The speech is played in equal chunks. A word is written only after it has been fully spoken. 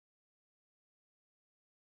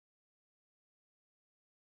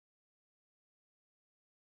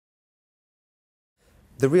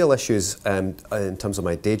The real issues in terms of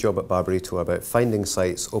my day job at Barburrito are about finding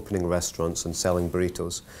sites, opening restaurants and selling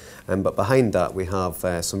burritos. But behind that we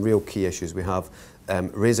have some real key issues. We have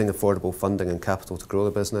raising affordable funding and capital to grow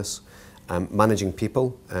the business, managing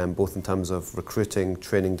people, both in terms of recruiting,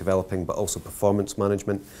 training, developing, but also performance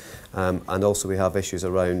management. And also we have issues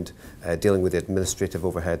around dealing with the administrative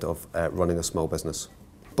overhead of running a small business.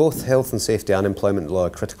 Both health and safety and employment law are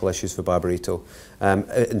critical issues for Barburrito.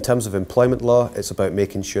 In terms of employment law, it's about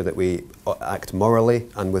making sure that we act morally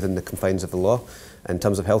and within the confines of the law. In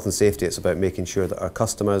terms of health and safety, it's about making sure that our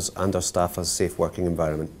customers and our staff have a safe working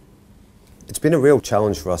environment. It's been a real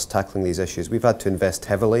challenge for us tackling these issues. We've had to invest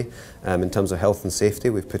heavily in terms of health and safety.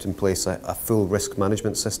 We've put in place a full risk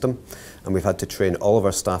management system and we've had to train all of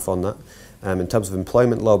our staff on that. In terms of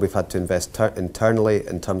employment law, we've had to invest internally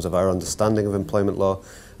in terms of our understanding of employment law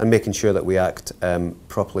and making sure that we act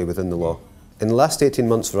properly within the law. In the last 18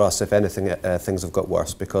 months for us, if anything, things have got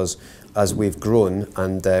worse because as we've grown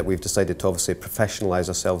and we've decided to obviously professionalise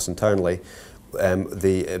ourselves internally,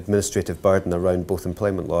 the administrative burden around both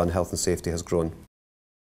employment law and health and safety has grown.